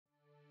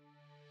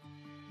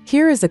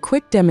Here is a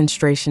quick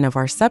demonstration of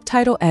our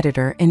subtitle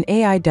editor and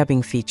AI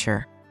dubbing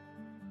feature.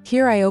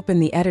 Here I open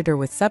the editor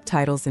with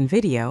subtitles and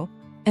video,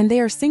 and they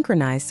are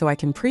synchronized so I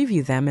can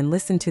preview them and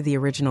listen to the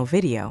original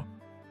video.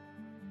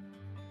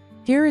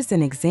 Here is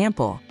an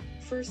example.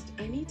 First,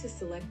 I need to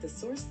select the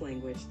source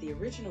language, the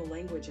original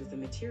language of the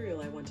material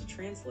I want to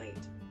translate.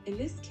 In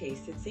this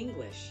case, it's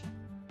English.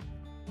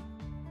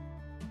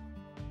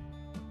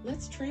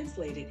 Let's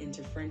translate it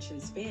into French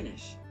and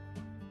Spanish.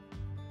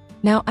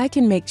 Now I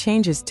can make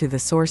changes to the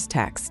source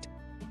text.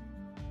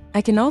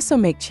 I can also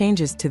make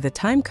changes to the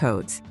time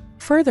codes.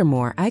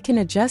 Furthermore, I can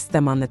adjust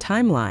them on the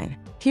timeline.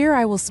 Here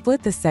I will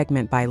split the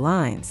segment by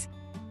lines.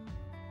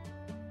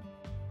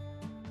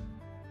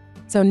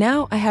 So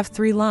now I have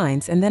 3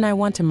 lines, and then I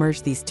want to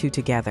merge these 2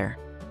 together.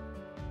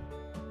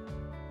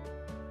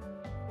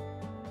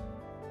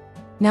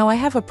 Now I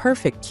have a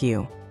perfect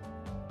cue.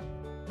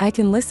 I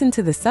can listen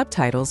to the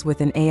subtitles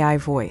with an AI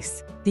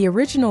voice. The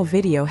original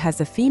video has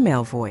a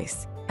female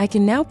voice. I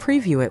can now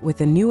preview it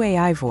with a new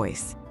AI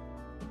voice.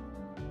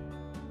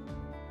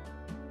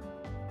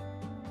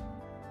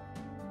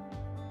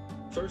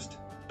 First,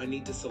 I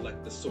need to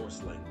select the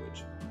source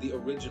language, the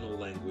original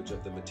language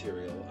of the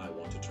material I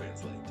want to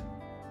translate.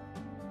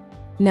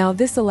 Now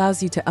this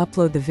allows you to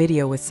upload the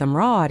video with some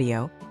raw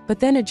audio, but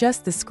then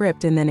adjust the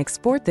script and then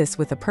export this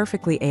with a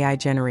perfectly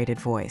AI-generated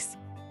voice.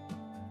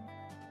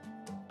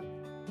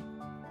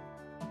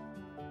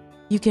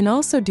 You can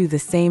also do the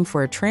same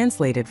for a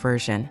translated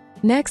version.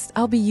 Next,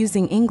 I'll be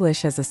using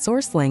English as a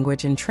source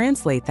language and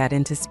translate that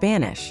into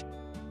Spanish.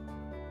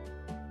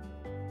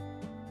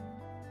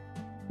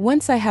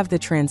 Once I have the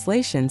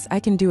translations,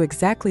 I can do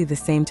exactly the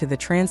same to the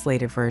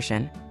translated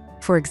version.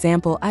 For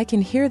example, I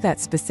can hear that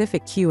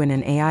specific cue in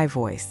an AI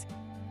voice.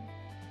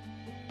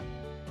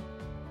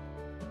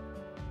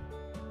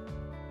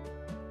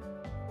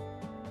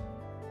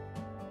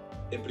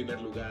 En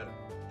primer lugar,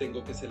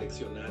 tengo que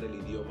seleccionar el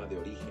idioma de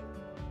origen,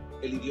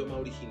 el idioma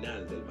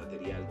original del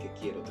material que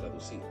quiero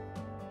traducir.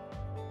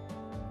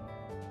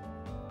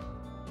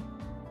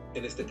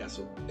 En este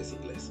caso, es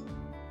inglés.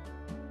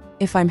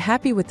 If I'm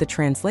happy with the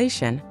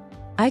translation,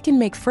 I can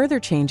make further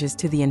changes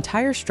to the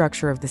entire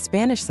structure of the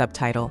Spanish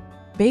subtitle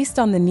based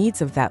on the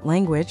needs of that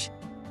language,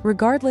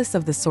 regardless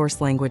of the source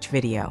language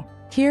video.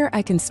 Here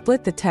I can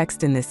split the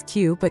text in this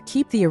cue but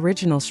keep the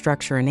original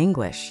structure in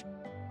English.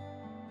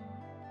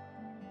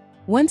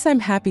 Once I'm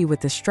happy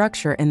with the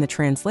structure and the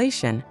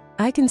translation,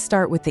 I can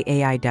start with the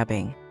AI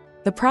dubbing.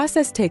 The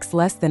process takes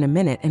less than a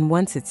minute, and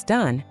once it's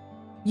done,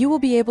 you will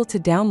be able to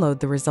download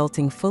the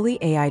resulting fully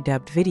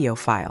AI-dubbed video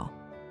file.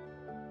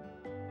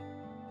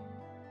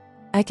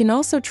 I can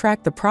also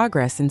track the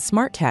progress in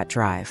Smartcat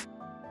Drive.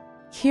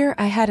 Here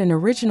I had an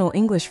original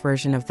English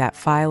version of that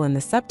file in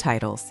the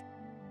subtitles.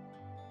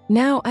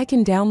 Now I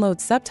can download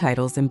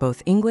subtitles in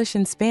both English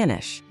and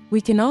Spanish.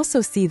 We can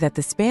also see that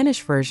the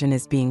Spanish version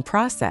is being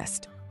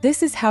processed.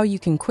 This is how you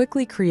can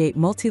quickly create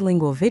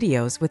multilingual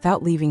videos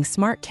without leaving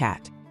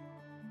Smartcat.